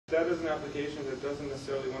that is an application that doesn't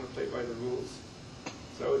necessarily want to play by the rules.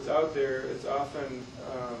 So it's out there. It's often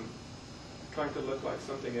trying to look like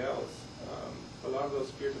something else. A lot of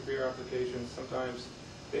those peer-to-peer applications, sometimes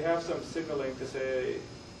they have some signaling to say,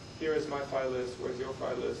 here is my file list, where's your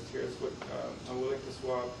file list, here's what I'm willing to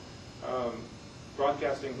swap.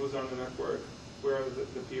 Broadcasting who's on the network, where are the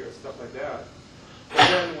peers, stuff like that. But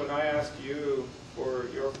then when I ask you for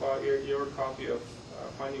your copy of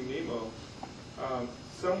Finding Nemo,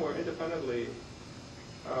 somewhere independently,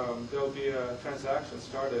 there'll be a transaction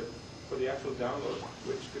started for the actual download,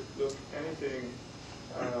 which could look anything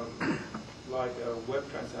like a web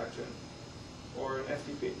transaction or an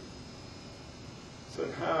FTP. So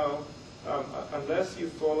now, unless you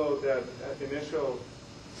follow that initial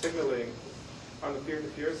signaling on the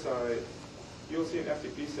peer-to-peer side, you'll see an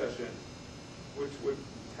FTP session, which would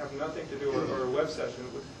have nothing to do, or a web session,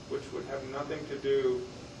 which would have nothing to do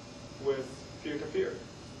with peer-to-peer.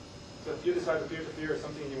 So if you decide that peer-to-peer is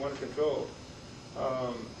something you want to control,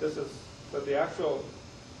 but the actual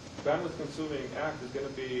bandwidth-consuming act is going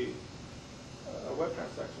to be a web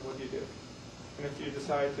transaction. What do you do? And if you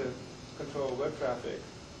decide to control web traffic,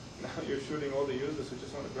 now you're shooting all the users who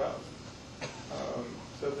just want to browse.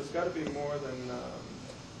 So there's got to be more than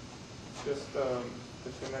just to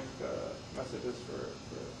connect messages for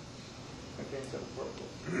contained set of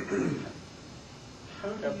protocols.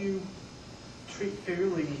 How do you treat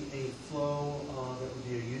fairly a flow that would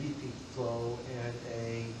be a UDP flow and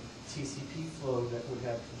a TCP flow that would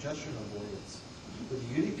have congestion avoidance? But the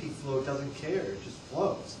UDP flow doesn't care; it just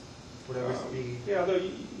flows. Whatever speed. Yeah, although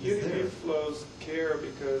UDP flows care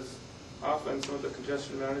because often some of the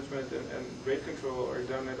congestion management and rate control are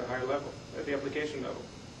done at a higher level, at the application level.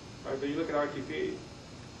 Right? But you look at RTP,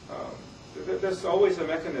 there's always a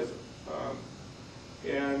mechanism,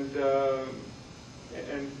 and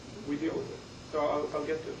we deal with it. So I'll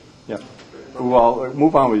get to it. Yeah. Well,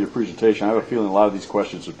 move on with your presentation. I have a feeling a lot of these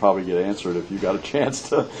questions would probably get answered if you got a chance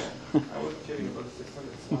to. I wasn't kidding about the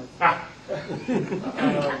 600 slides.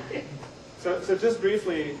 So just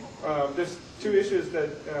briefly, there's two issues that,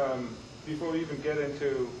 before we even get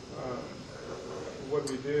into what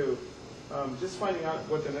we do, just finding out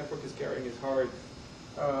what the network is carrying is hard.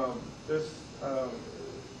 There's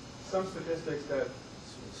some statistics that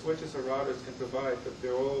switches or routers can provide, but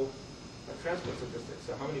they're all transport statistics.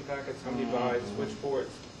 So how many packets, how many bytes, which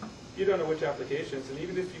ports. You don't know which applications, and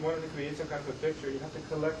even if you wanted to create some kind of a picture, you have to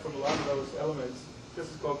collect from a lot of those elements. This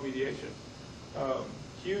is called mediation.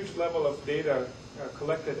 Huge level of data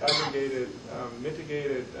collected, aggregated,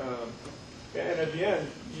 mitigated, and at the end,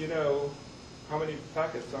 you know how many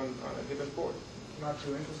packets on a given port. Not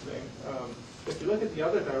too interesting. If you look at the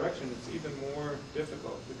other direction, it's even more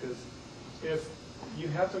difficult because if you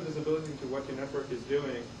have some visibility into what your network is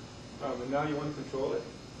doing, and now you want to control it,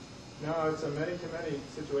 now it's a many-to-many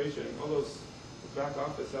situation. All those back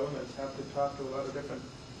office elements have to talk to a lot of different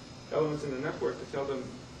elements in the network to tell them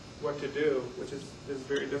what to do, which is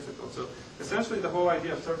very difficult. So essentially the whole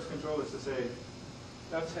idea of service control is to say,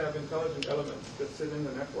 let's have intelligent elements that sit in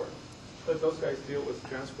the network. Let those guys deal with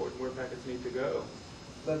transport and where packets need to go.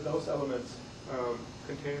 Let those elements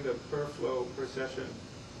contain the per flow, per session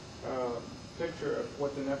picture of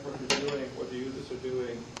what the network is doing, what the users are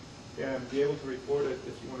doing, and be able to report it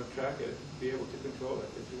if you want to track it, be able to control it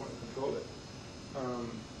if you want to control it.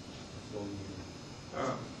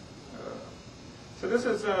 So this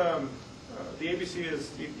is, the ABC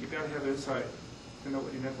is, you've got to have insight to know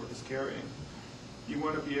what your network is carrying. You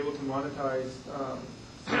want to be able to monetize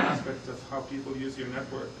some aspects of how people use your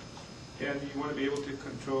network. And you want to be able to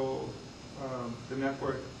control the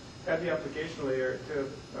network at the application layer to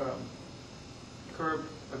curb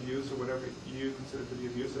abuse or whatever you consider to be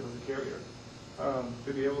abusive as a carrier.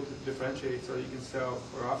 To be able to differentiate so that you can sell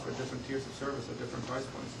or offer different tiers of service at different price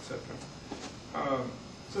points, etc.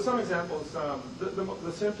 So some examples.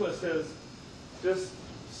 The simplest is just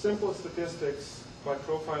simple statistics by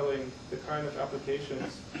profiling the kind of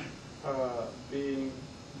applications being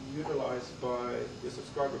utilized by your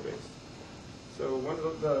subscriber base. So one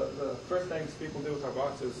of the first things people do with our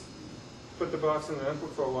box is put the box in the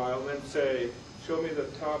network for a while and then say, show me the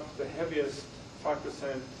heaviest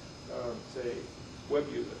 5%, say, web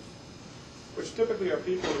users, which typically are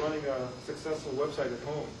people running a successful website at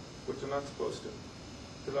home, which they're not supposed to.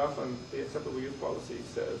 Because often the acceptable use policy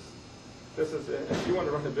says, this is, if you want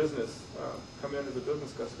to run a business, come in as a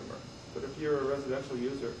business customer. But if you're a residential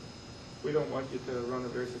user, we don't want you to run a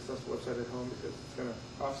very successful website at home because it's going to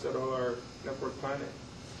offset all our network planning.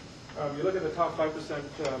 You look at the top 5%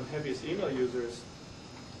 heaviest email users,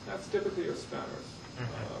 that's typically your spammers.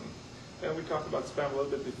 And we talked about spam a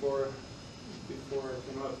little bit before. before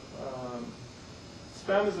I came up.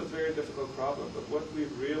 Spam is a very difficult problem, but what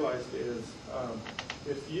we've realized is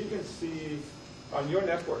if you can see on your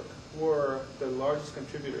network who are the largest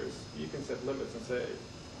contributors, you can set limits and say,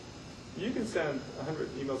 you can send 100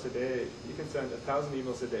 emails a day, you can send 1,000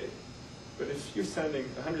 emails a day, but if you're sending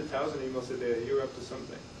 100,000 emails a day, you're up to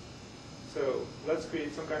something. So let's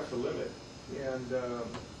create some kind of a limit and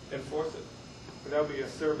enforce it. And that'll be a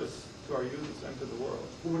service to our users and to the world.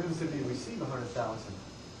 What happens if you receive 100,000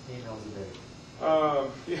 emails a day?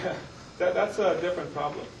 Yeah, that's a different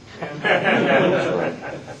problem. And,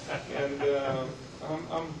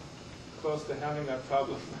 I'm close to having that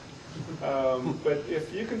problem. But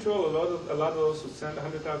if you control a lot of those who send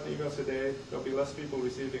 100,000 emails a day, there'll be less people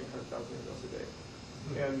receiving 100,000 emails a day.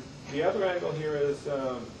 And the other angle here is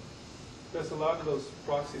there's a lot of those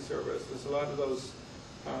proxy servers. There's a lot of those,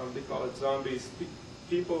 they call it zombies,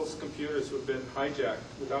 people's computers who have been hijacked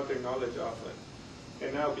without their knowledge often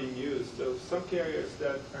and now being used. So some carriers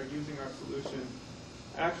that are using our solution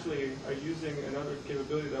actually are using another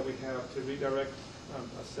capability that we have to redirect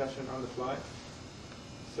a session on the fly.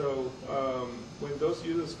 So when those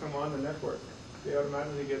users come on the network, they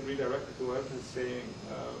automatically get redirected to whoever is saying,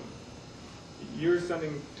 you're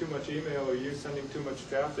sending too much email, or you're sending too much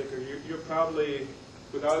traffic, or you're probably,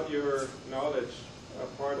 without your knowledge, a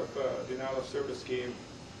part of a denial of service scheme.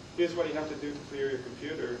 Here's what you have to do to clear your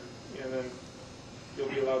computer, and then you'll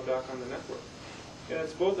be allowed back on the network. And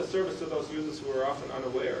it's both a service to those users who are often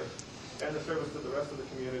unaware, and a service to the rest of the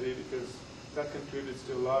community, because that contributes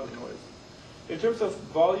to a lot of noise. In terms of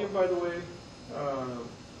volume, by the way,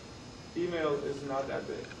 email is not that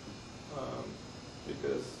big,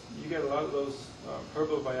 because you get a lot of those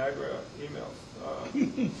herbal Viagra emails.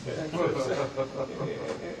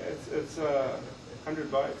 It's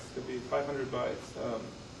 100 bytes, could be 500 bytes.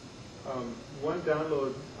 One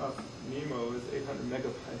download of Nemo is 800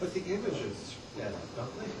 megabytes. But the images add up,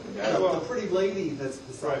 don't they? Yeah, well, the pretty lady that's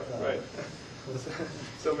beside that. Right.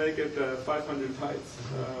 So make it 500 bytes.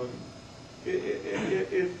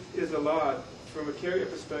 It is a lot. From a carrier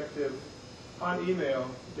perspective, on email,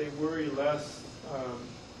 they worry less,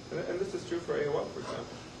 and this is true for AOL, for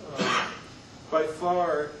example. By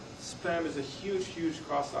far, spam is a huge, huge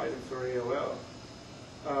cost item for AOL,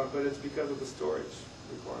 but it's because of the storage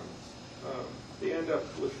requirements. They end up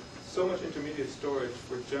with so much intermediate storage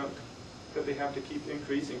for junk that they have to keep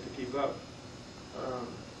increasing to keep up,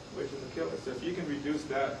 which is a killer. So if you can reduce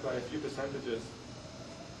that by a few percentages,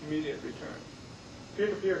 immediate return.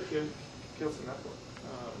 Peer-to-peer kills the network.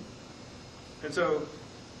 And so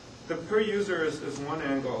the per user is one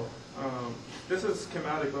angle. This is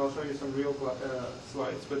schematic, but I'll show you some real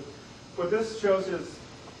slides. But what this shows is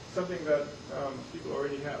something that people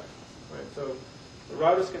already have. Right? So the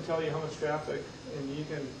routers can tell you how much traffic, and you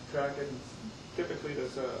can track it. And typically,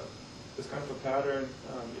 there's this kind of a pattern.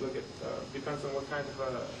 You look at depends on what kind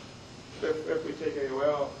of if we take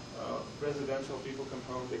AOL, residential people come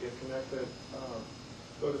home, they get connected,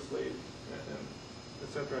 go to sleep, and et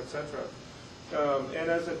cetera, et cetera. And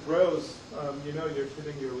as it grows, you know you're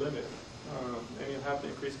hitting your limit, and you have to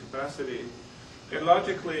increase capacity. And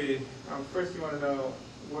logically, first you want to know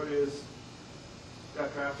what is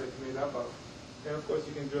that traffic made up of. And of course,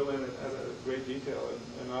 you can drill in at a great detail,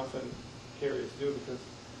 and often carriers do, because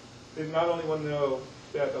they not only want to know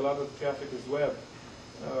that a lot of the traffic is web,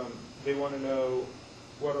 they want to know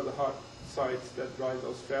what are the hot sites that drive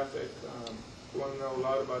those traffic. They want to know a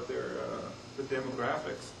lot about the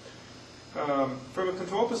demographics. From a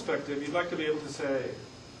control perspective, you'd like to be able to say,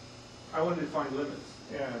 I want to define limits,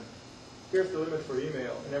 and here's the limit for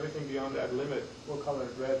email, and everything beyond that limit, we'll color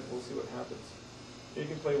it red, we'll see what happens. You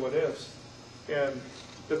can play what ifs, and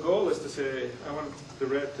the goal is to say, I want the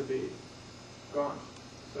red to be gone,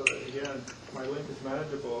 so that again, my link is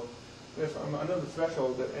manageable. And if I'm under the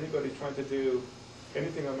threshold that anybody trying to do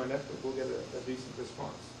anything on my network will get a decent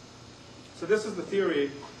response. So this is the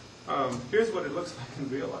theory. Here's what it looks like in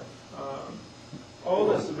real life. All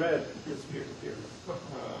this red is peer-to-peer.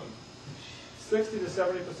 60 to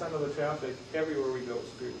 70% of the traffic everywhere we go is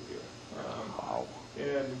peer-to-peer.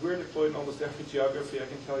 And we're deployed in almost every geography. I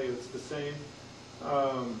can tell you it's the same.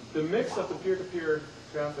 The mix of the peer-to-peer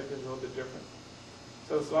traffic is a little bit different.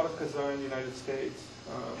 So it's a lot of Kazaa in the United States.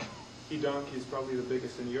 Edonkey is probably the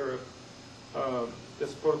biggest in Europe.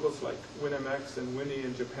 There's protocols like WinMX and Winnie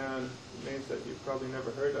in Japan, names that you've probably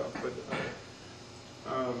never heard of, but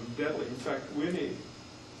deadly. In fact, Winnie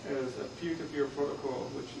is a peer-to-peer protocol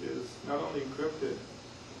which is not only encrypted,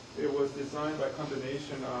 it was designed by a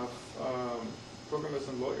combination of programmers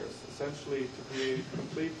and lawyers, essentially to create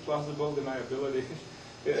complete plausible deniability.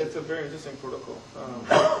 It's a very interesting protocol.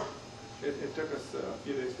 it took us a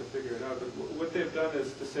few days to figure it out. But what they've done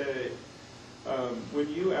is to say, when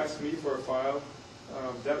you ask me for a file,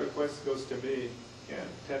 that request goes to me and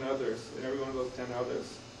 10 others, and every one of those 10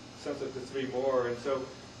 others sends it to 3 more. And so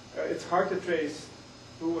it's hard to trace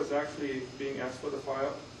who was actually being asked for the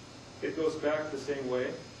file. It goes back the same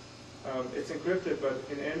way. It's encrypted, but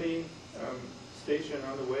in any station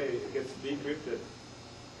on the way, it gets decrypted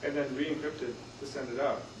and then re-encrypted to send it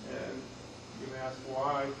out. And you may ask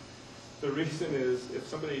why. The reason is if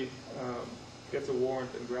somebody gets a warrant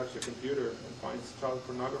and grabs your computer and finds child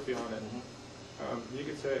pornography on it, you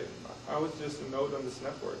could say, I was just a node on this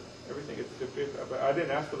network. Everything gets decrypted. But I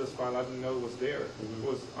didn't ask for this file. I didn't know it was there. It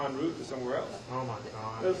was en route to somewhere else. Oh my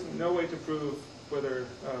God. There's no way to prove whether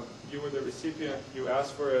you were the recipient, you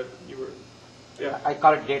asked for it, you were, yeah. I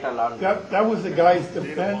call it data laundering. That was the guy's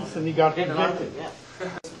defense, and he got Data laundering, convicted. yeah.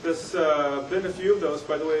 There's been a few of those.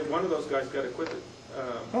 By the way, one of those guys got acquitted.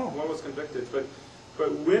 One was convicted. But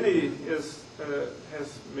Winnie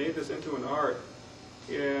has made this into an art.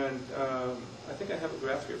 And I think I have a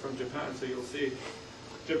graph here from Japan, so you'll see.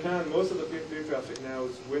 Japan, most of the peer-to-peer traffic now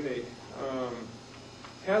is Winnie.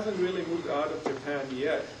 Hasn't really moved out of Japan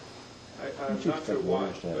yet. I'm not sure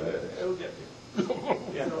why, but it'll get there.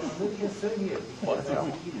 Yeah. So I'm really concerned here because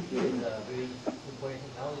P2P is a very important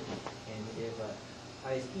technology, and if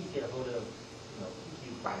ISPs get a hold of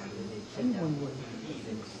P2P and they shut down P2P,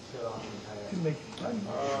 then it's kill off the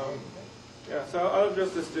entire. Yeah, so I'll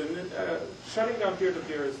address this too. Shutting down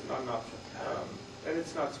peer-to-peer is not an option, and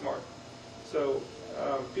it's not smart. So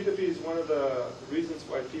P2P is one of the reasons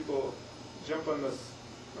why people jump on this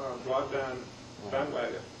broadband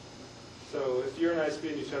bandwagon. So if you're an ISP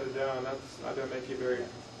and you shut it down, that's not going to make you very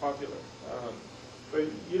popular. But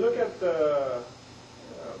you look at the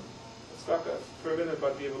stuff that's driven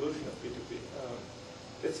about the evolution of P2P.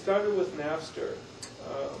 It started with Napster.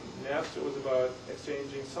 Napster was about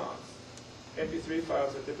exchanging songs. MP3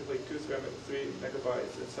 files are typically 3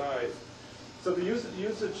 megabytes in size. So the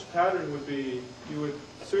usage pattern would be you would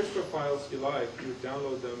search for files you like, you would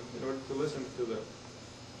download them in order to listen to them.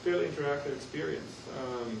 Fairly interactive experience.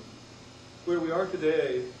 Where we are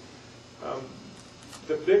today,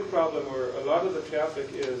 the big problem, or a lot of the traffic,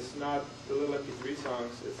 is not the little MP3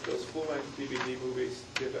 songs, it's those full-length DVD movies,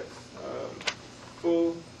 DivX,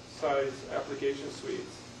 full-size application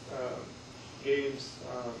suites, games.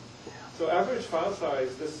 So average file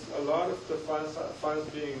size, a lot of the files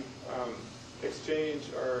being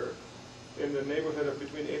exchanged are in the neighborhood of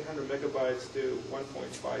between 800 megabytes to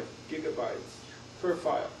 1.5 gigabytes per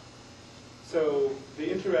file. So the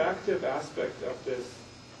interactive aspect of this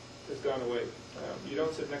has gone away. You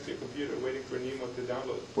don't sit next to your computer waiting for Nemo to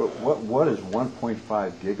download. What is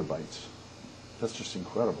 1.5 gigabytes? That's just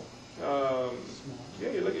incredible.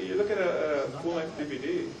 Yeah, you look at a full-length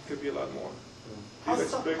DVD, it could be a lot more. How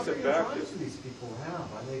DivX many breaks it back. drives do these people have?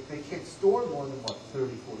 I mean, they can't store more than, what,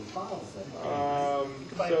 30, 40 files that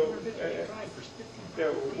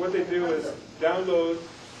Yeah, what they do is download,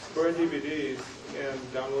 burn DVDs, and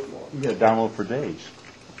download more. You get a download for days.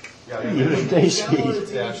 Yeah, You get a day you speed. download a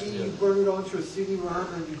DVD, you burn it onto a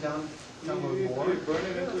CD-ROM, and you download more. You burn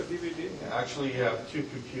it into a DVD. Actually, you have two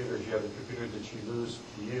computers. You have the computer that you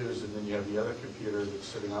use, and then you have the other computer that's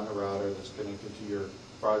sitting on the router that's connected to your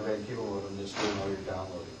broadband cable modem that's doing all your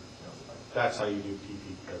downloading. That's how you do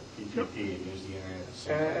PTP and use the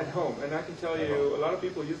internet. At home, and I can tell you, a lot of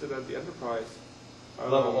people use it at the enterprise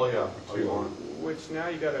Level, oh yeah. which now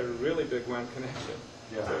you got a really big WAN connection.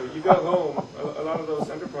 Yeah. So you go home, a lot of those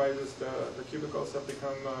enterprises, the cubicles have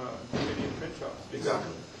become DVD and print shops.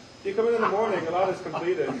 Exactly. You come in the morning, a lot is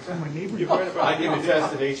completed. You burn about I can DVD.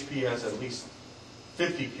 attest that HP has at least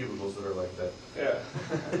 50 cubicles that are like that.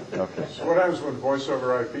 Yeah. Okay. So what happens when voice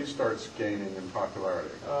over IP starts gaining in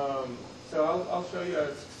popularity? So I'll show you.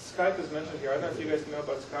 Skype is mentioned here. I don't know if you guys know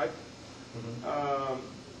about Skype.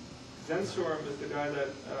 Zenstorm is the guy that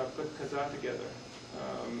put Kazaa together.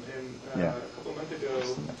 And Yeah. a couple months ago,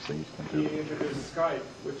 That's the next thing he's he going to do. introduced Skype,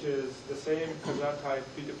 which is the same Kazaa-type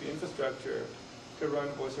P2P infrastructure to run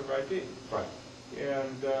voice over IP. Right.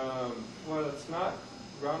 And while it's not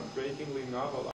groundbreakingly novel,